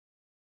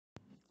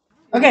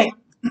Okay.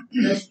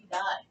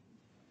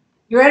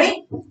 You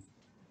ready?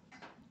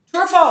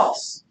 True or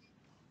false?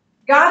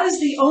 God is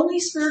the only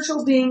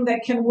spiritual being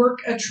that can work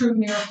a true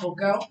miracle.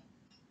 Go.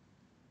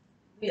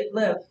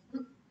 Live.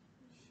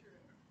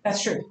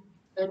 That's true.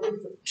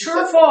 True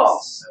or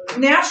false?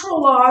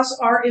 Natural laws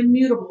are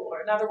immutable,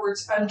 or in other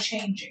words,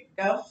 unchanging.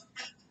 Go.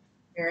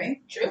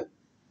 Mary? True.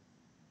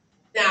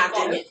 Nah,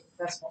 dang it.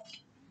 That's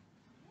false.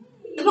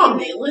 Come on,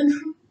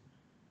 Malin.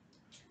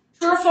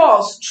 True or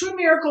false? True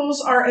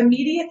miracles are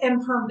immediate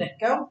and permanent.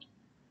 Go.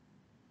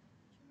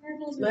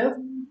 Live.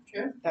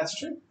 True. That's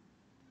true.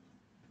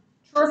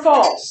 True or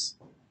false?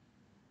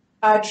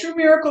 True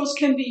miracles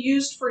can be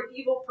used for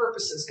evil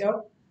purposes.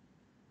 Go.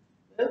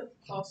 Live.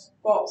 False.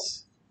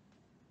 False.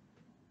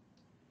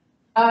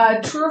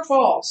 True or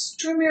false?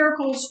 True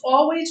miracles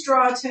always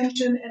draw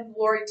attention and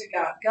glory to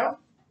God. Go.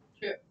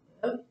 True.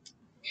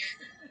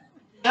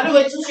 Gotta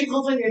wait till she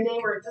calls on your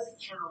name or it doesn't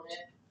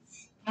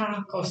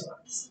count. Close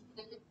enough.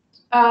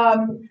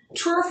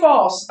 True or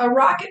false? A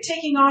rocket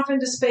taking off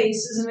into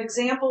space is an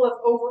example of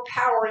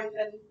overpowering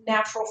a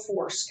natural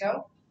force.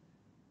 Go.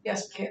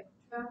 Yes, Kit.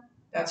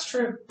 That's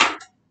true. True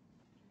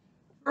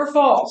or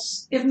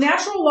false? If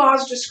natural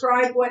laws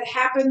describe what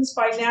happens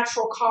by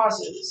natural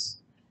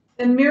causes,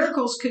 then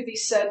miracles could be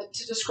said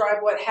to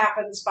describe what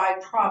happens by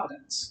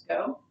providence.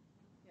 Go.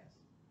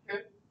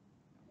 True.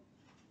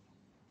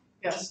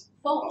 Yes.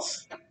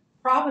 False.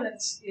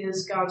 Providence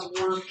is God's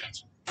work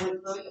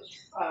in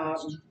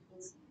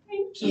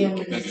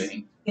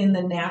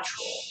the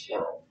natural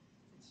world.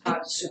 It's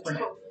not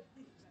supernatural.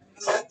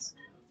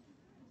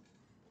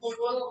 What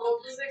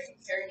was it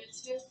compared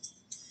to?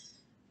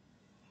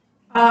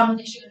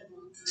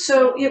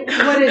 So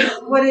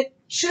what it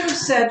should have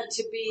said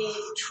to be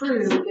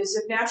true is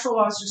if natural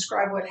laws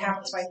describe what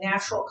happens by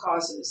natural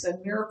causes,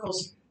 then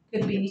miracles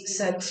could be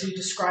said to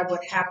describe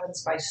what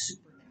happens by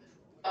supernatural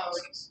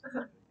causes.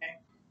 Okay.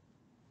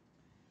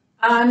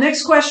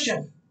 Next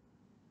question.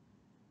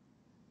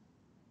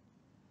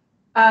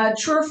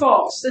 True or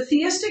false? The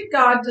theistic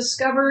God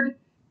discovered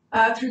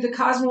through the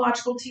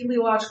cosmological,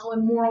 teleological,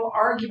 and moral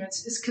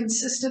arguments is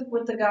consistent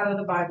with the God of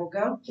the Bible.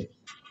 Go.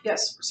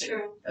 Yes,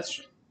 true. That's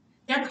true.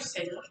 Yeah,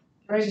 say that.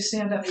 Ready to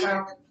stand up,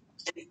 Kyle?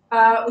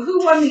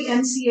 Who won the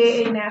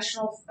NCAA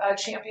national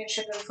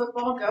championship in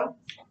football? Go.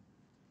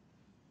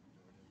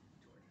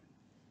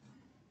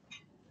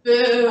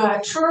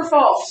 True or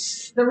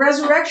false? The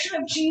resurrection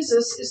of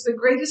Jesus is the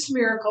greatest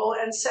miracle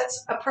and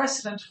sets a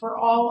precedent for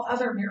all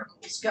other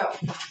miracles. Go.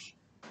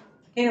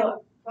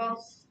 Caleb.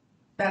 False.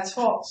 That's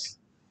false.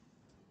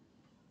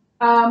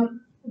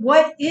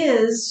 What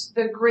is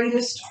the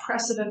greatest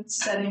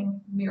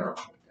precedent-setting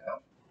miracle?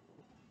 Go.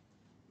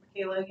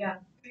 Michaela again.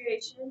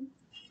 Creation.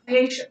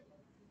 Creation.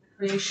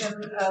 The creation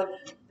of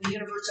the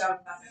universe out of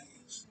nothing.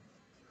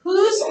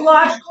 Whose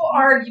logical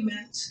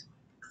argument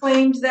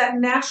claimed that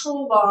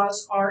natural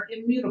laws are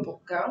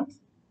immutable? Go.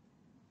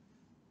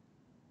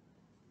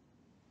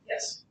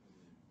 Yes.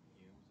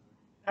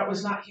 That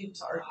was not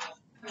Hume's argument.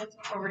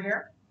 Over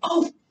here.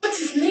 Oh, what's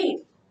his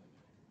name?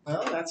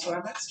 Well, that's what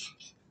I'm asking.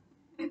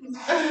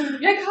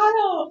 Yeah,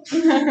 Kyle.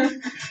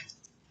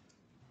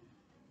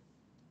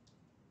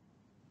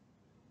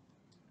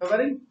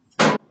 Nobody?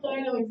 I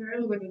know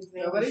exactly what his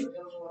name. Nobody?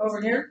 Over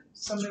here?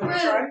 Somebody want to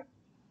try?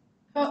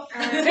 Oh,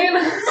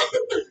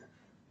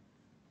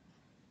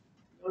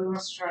 Nobody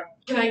wants to try.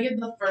 Can I get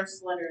the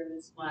first letter of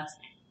his last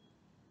name?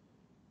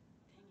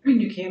 I mean,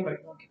 you can, but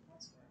you won't get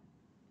points for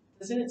it.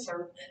 Doesn't it start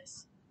with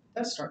this? It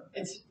does start.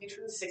 It's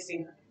between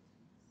 1600.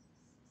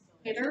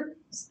 Later?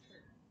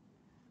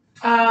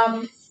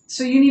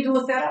 So you need to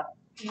look that up.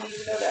 You need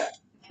to know that.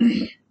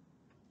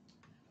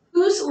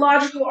 Whose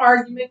logical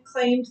argument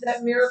claimed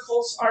that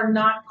miracles are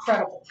not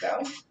credible?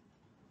 Go.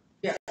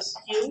 Yes.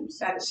 Hume's?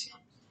 That is Hume.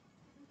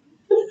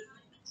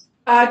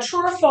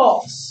 True or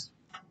false?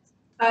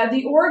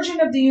 The origin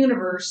of the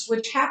universe,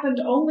 which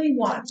happened only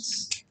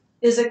once,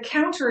 is a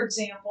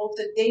counterexample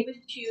to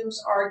David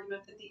Hume's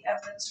argument that the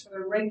evidence for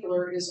the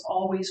regular is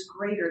always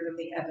greater than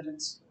the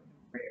evidence for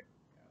the rare.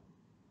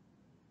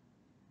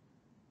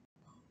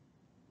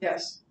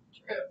 Yes.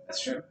 True.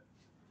 That's true.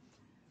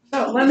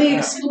 So let me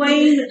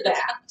explain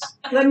that.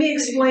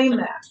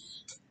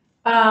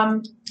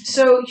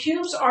 So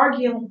Hume's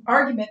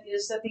argument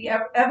is that the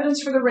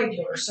evidence for the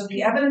regular, so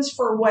the evidence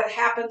for what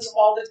happens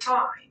all the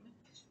time,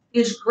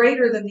 is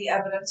greater than the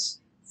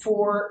evidence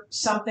for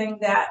something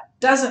that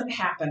doesn't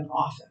happen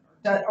often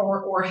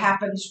or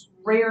happens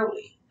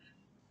rarely.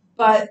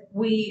 But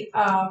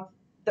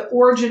the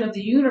origin of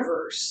the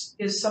universe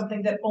is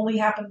something that only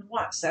happened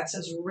once. That's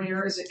as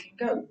rare as it can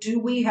go. Do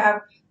we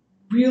have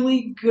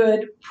really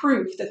good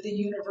proof that the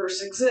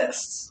universe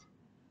exists?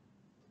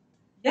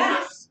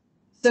 Yeah.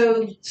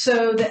 So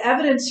the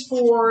evidence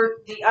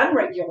for the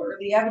unregular,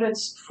 the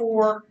evidence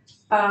for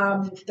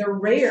the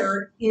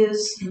rare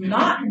is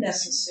not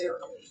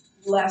necessarily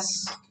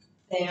less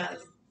than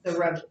the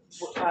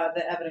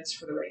evidence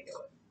for the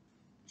regular.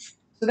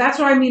 So that's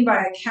what I mean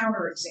by a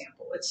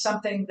counterexample. It's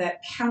something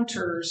that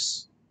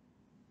counters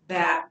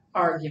that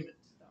argument.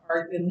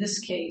 In this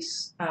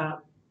case,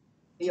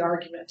 the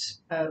argument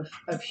of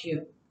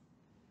Hume.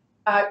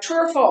 True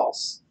or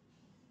false?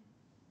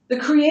 The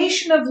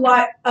creation of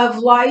life.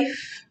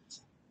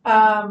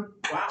 Wow.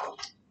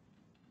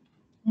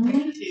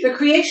 The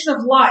creation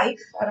of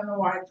life. I don't know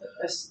why I put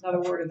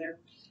another word in there.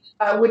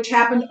 Which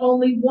happened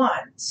only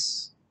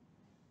once.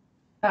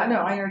 No,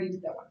 I already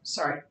did that one.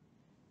 Sorry.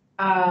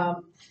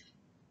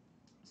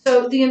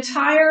 So the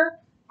entire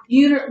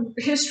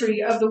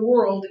history of the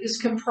world is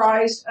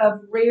comprised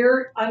of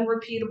rare,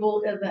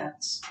 unrepeatable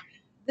events.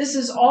 This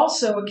is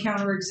also a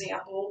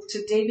counterexample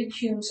to David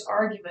Hume's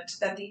argument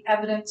that the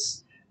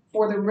evidence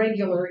for the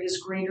regular is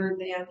greater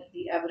than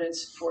the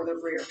evidence for the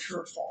rare.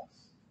 True or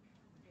false?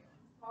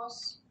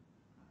 False.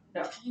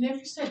 No. You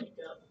never said you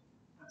go.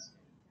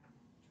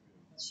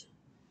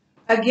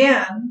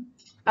 Again,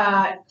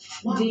 the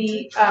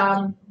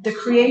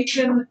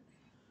creation,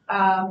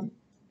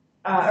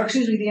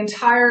 the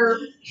entire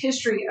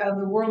history of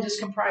the world is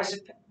comprised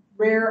of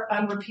rare,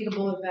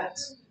 unrepeatable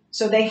events.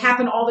 So they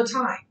happen all the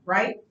time,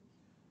 right?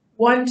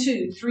 1,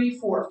 2, 3,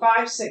 4,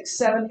 5, 6,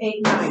 7,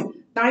 8, 9.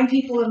 9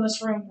 people in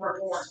this room were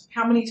born.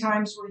 How many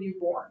times were you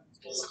born?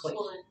 Physically?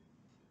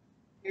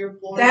 You're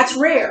born. That's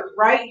rare,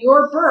 right?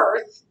 Your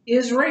birth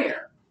is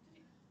rare.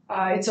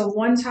 It's a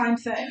one-time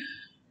thing.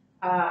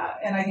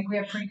 And I think we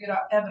have pretty good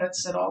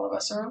evidence that all of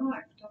us are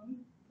alive, don't we?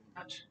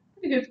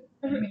 Pretty good.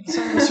 I mean,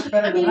 some of us are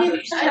better than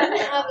others. I didn't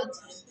have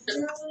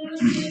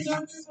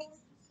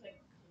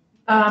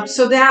a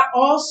So that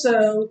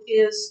also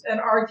is an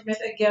argument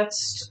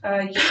against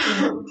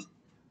Hume.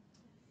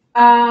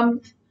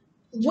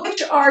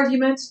 Which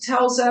argument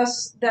tells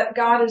us that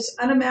God is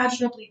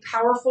unimaginably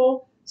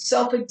powerful,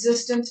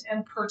 self-existent,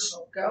 and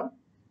personal? Go.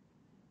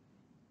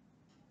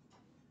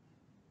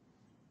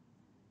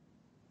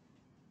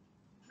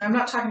 I'm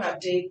not talking about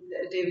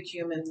David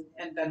Hume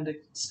and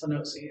Benedict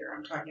Spinoza here.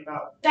 I'm talking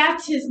about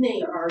that's his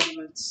name. The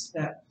arguments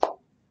that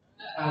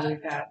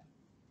we've had.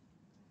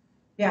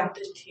 Yeah.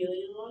 The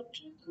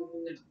teleologic? No.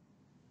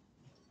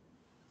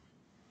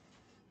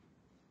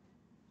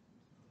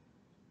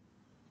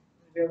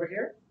 Maybe over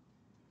here?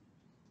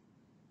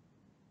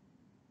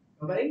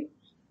 Nobody?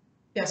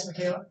 Yes,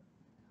 Michaela?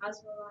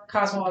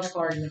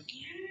 Cosmological argument.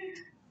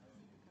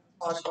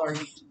 Cosmological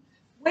argument.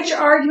 Which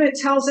argument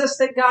tells us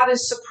that God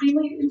is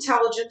supremely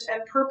intelligent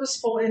and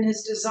purposeful in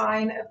his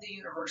design of the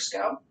universe?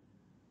 Go.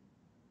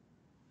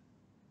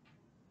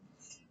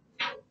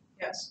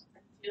 Yes.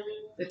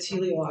 The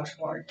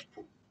teleological argument.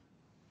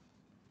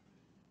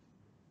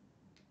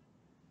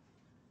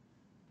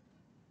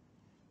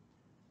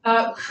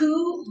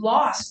 Who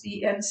lost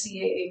the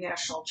NCAA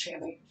national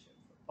championship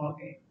football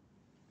game?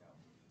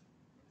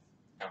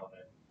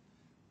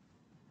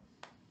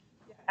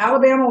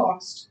 Alabama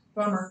lost.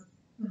 Bummer.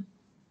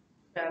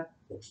 Bad.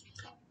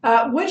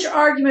 Which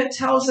argument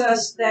tells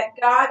us that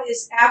God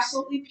is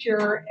absolutely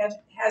pure and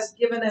has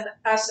given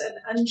us an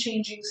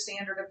unchanging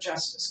standard of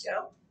justice?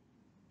 Go.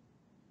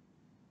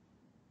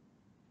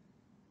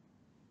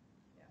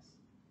 Yes.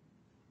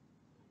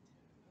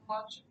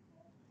 What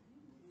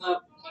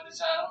is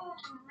that?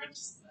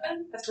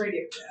 That's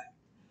Radio Jack.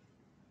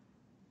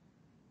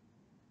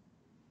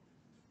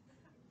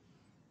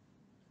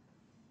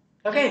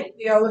 Okay,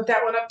 you gotta look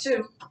that one up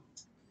too.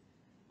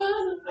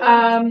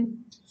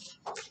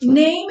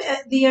 Name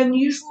the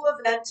unusual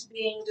event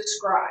being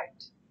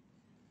described.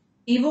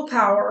 Evil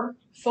power,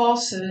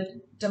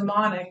 falsehood,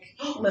 demonic,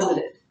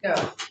 limited. Go.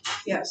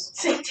 Yes.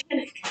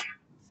 Satanic.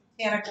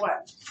 Satanic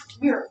what?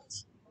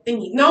 Miracles.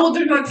 No,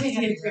 they're not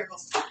satanic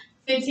miracles.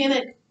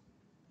 Satanic.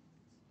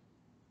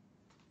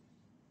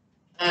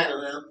 I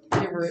don't know.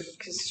 Give her,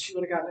 because she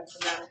would have gotten it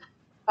from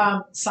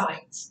that.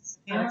 Signs.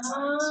 Satanic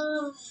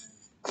signs.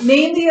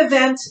 Name the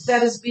event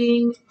that is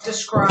being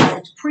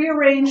described.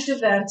 Prearranged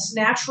events,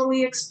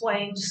 naturally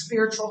explained,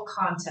 spiritual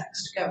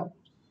context. Go.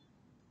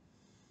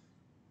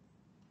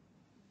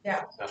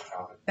 Yeah.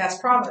 That's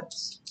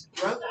providence.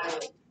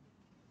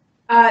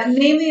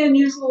 Name the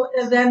unusual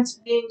event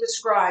being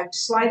described.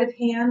 Sleight of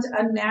hand,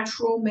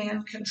 unnatural,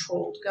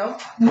 man-controlled. Go.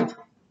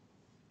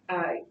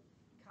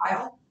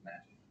 Kyle.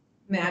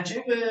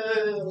 Magic.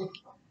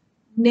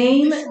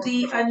 Name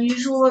the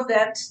unusual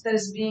event that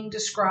is being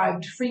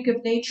described. Freak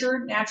of nature,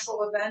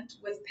 natural event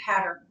with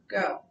pattern.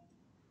 Go.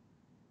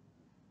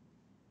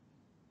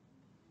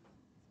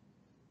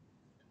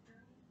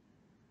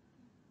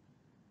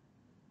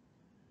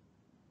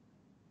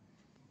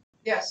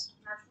 Yes.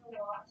 Natural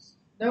laws.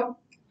 Nope.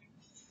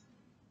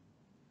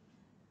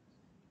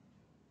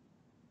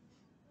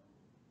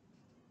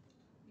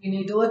 You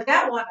need to look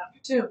that one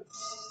up too.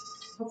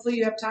 Hopefully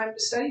you have time to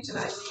study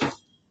tonight.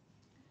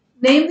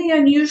 Name the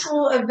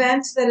unusual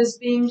event that is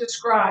being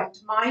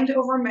described. Mind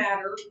over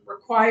matter,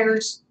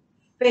 requires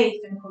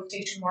faith in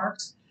quotation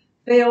marks,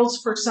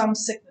 fails for some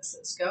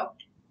sicknesses. Go.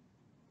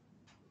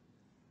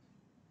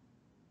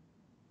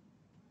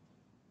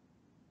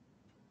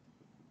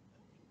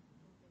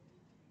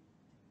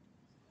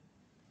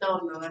 No,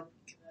 I'm not.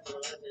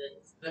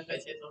 If I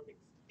say something.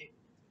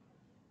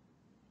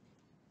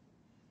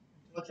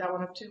 Look that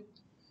one up too.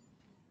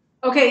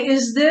 Okay,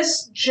 is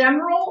this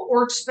general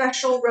or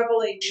special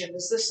revelation?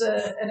 Is this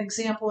an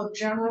example of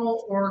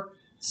general or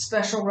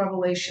special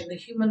revelation? The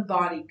human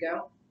body,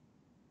 go.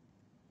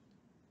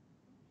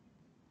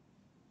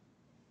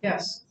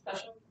 Yes.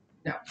 Special.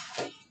 No.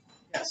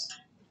 Yes.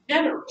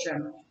 General.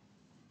 General.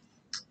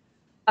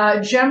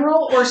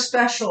 General or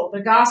special?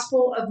 The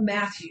Gospel of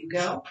Matthew,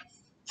 go.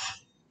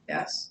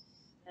 Yes.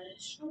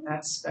 Special.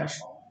 That's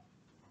special.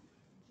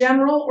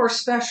 General or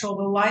special?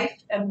 The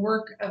life and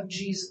work of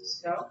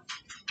Jesus, go.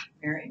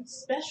 Mary.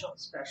 Special.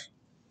 Special.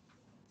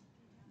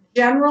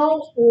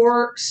 General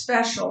or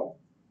special?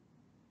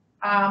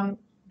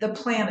 The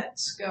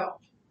planets, go.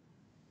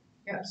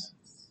 Yes.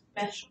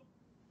 Special.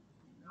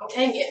 Nope.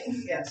 Dang it.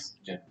 Yes.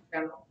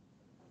 General.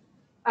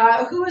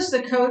 Who is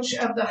the coach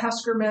of the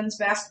Husker men's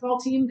basketball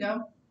team?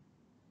 Go.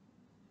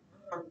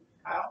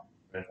 Kyle.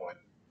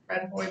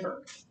 Fred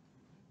Hoiberg.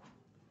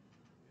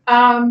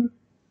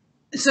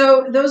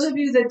 So those of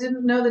you that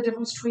didn't know the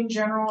difference between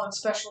general and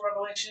special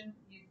revelation,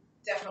 you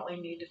definitely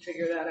need to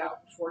figure that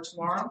out before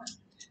tomorrow.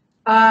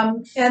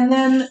 And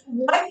then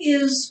what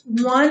is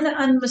one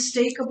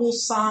unmistakable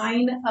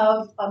sign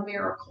of a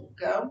miracle?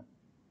 Go.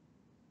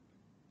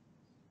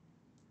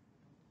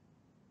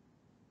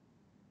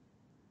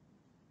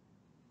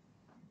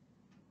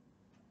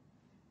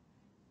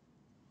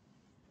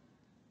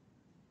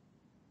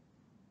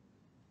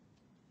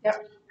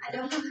 Yep. I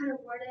don't know how to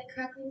word it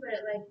correctly, but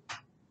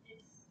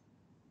it's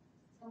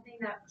something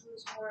that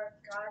proves more of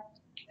God,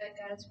 that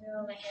God is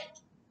real, like it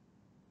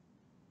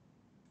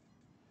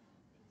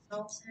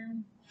exalts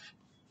Him.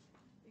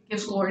 It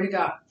gives glory to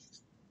God.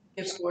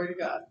 It gives glory to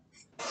God.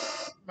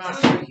 Not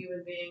to a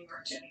human being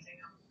or to anything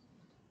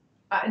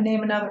else.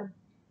 Name another.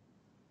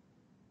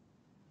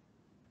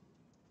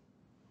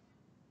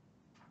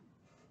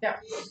 Yeah.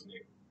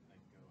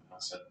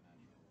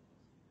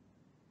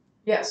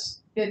 Yes.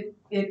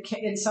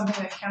 It's something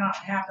that cannot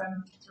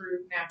happen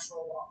through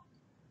natural law.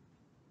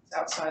 It's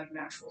outside of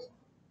natural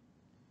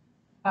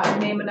law.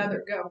 Name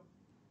another. Go.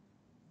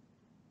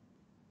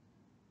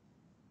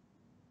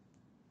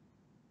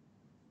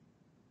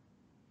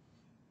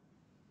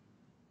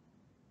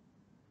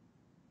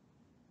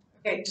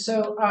 Okay,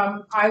 so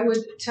I would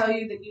tell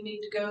you that you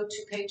need to go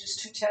to pages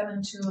 210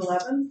 and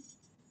 211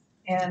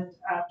 and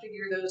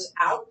figure those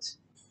out.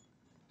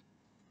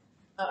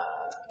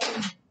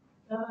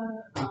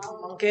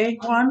 Okay,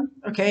 one.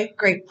 Okay,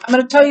 great. I'm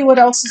going to tell you what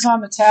else is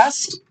on the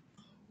test.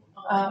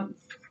 And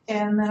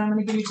then I'm going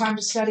to give you time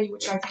to study,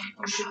 which I think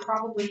you should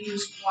probably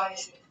use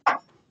wisely.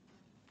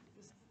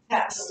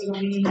 Test. It'll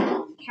be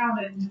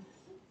counted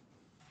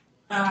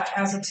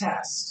as a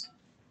test.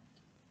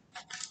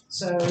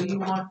 So you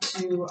want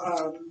to,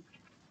 how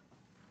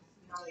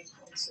many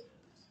points it is?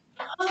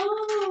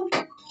 Oh,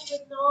 they're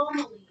called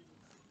anomalies.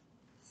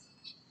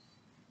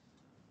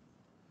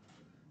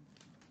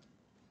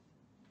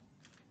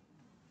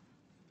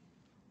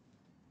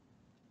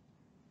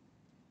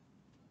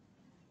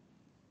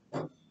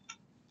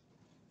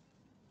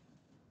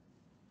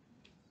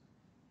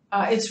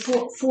 It's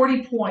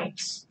 40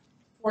 points.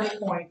 40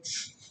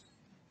 points.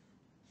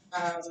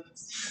 I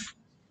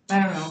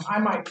don't know. I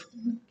might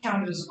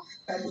count it as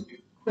a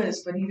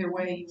quiz, but either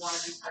way, you want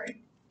to do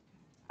great.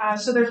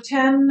 So there are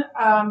 10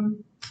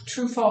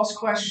 true-false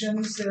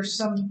questions. There's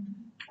some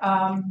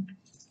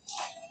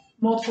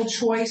multiple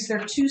choice. There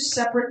are 2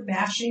 separate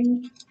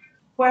matching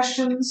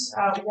questions.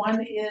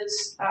 One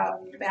is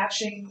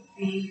matching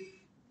the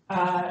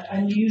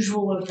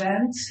unusual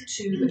event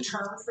to the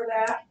term for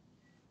that.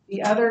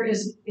 The other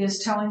is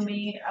telling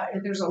me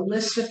there's a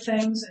list of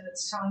things, and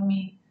it's telling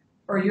me,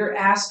 or you're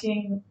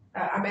asking,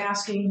 I'm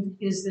asking,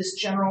 is this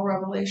general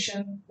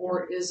revelation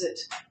or is it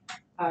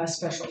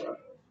special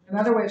revelation?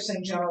 Another way of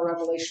saying general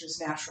revelation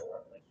is natural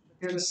revelation.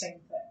 They're the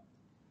same thing.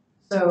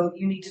 So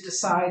you need to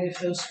decide if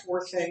those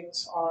 4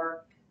 things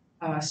are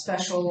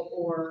special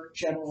or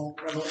general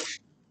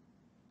revelation.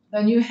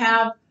 Then you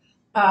have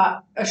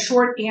a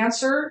short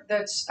answer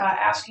that's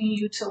asking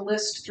you to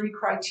list 3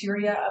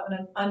 criteria of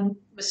an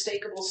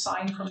unmistakable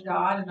sign from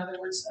God. In other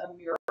words, a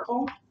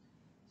miracle.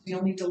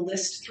 You'll need to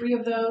list 3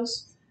 of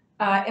those.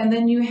 And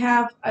then you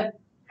have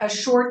a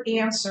short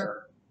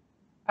answer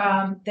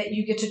that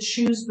you get to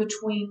choose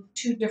between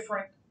 2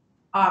 different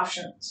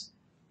options.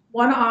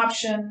 One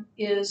option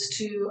is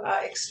to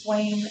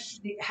explain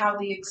how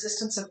the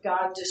existence of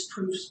God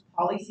disproves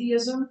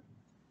polytheism.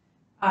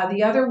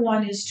 The other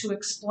one is to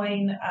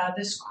explain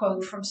this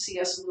quote from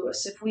C.S.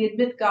 Lewis. If we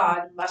admit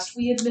God, must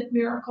we admit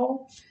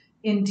miracle?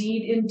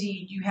 Indeed,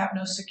 indeed, you have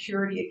no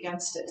security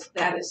against it.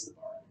 That is the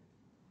bargain.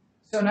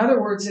 So in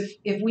other words,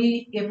 if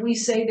we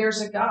say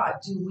there's a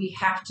God, do we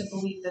have to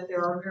believe that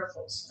there are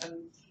miracles?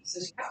 And he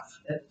says, yeah,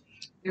 that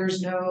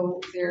there's no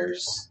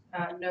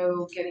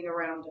getting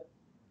around it.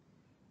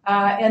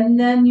 And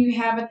then you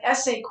have an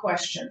essay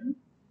question.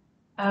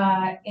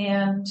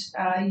 And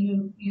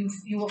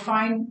you will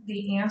find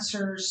the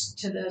answers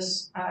to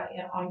this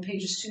on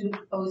pages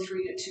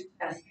 203 to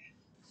 210.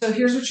 So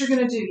here's what you're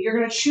going to do. You're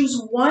going to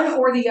choose one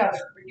or the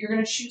other. You're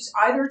going to choose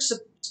either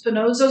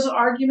Spinoza's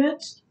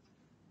argument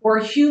or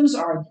Hume's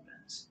argument.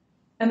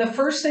 And the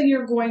first thing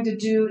you're going to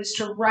do is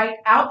to write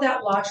out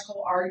that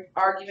logical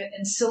argument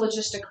in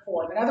syllogistic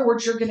form. In other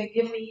words, you're going to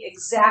give me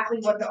exactly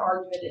what the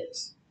argument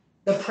is,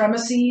 the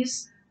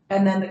premises,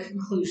 and then the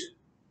conclusion.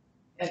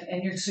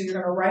 So you're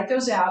going to write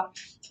those out,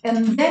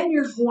 and then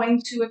you're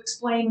going to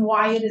explain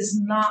why it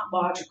is not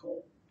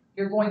logical.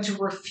 You're going to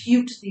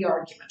refute the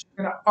argument.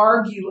 You're going to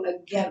argue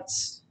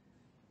against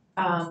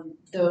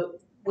the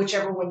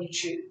whichever one you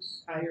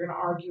choose. You're going to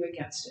argue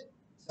against it.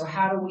 So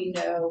how do we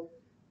know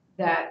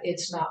that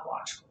it's not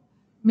logical?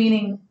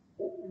 Meaning,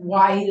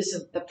 why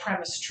isn't the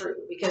premise true?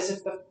 Because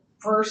if the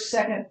first,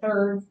 second,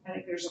 third, I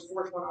think there's a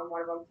fourth one on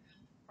one of them,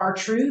 are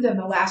true, then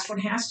the last one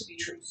has to be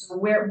true. So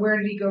where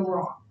did he go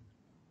wrong?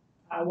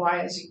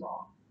 Why is he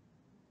wrong?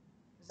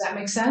 Does that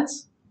make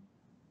sense?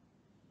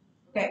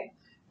 Okay,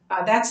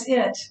 that's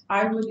it.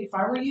 If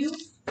I were you,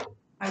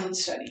 I would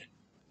study.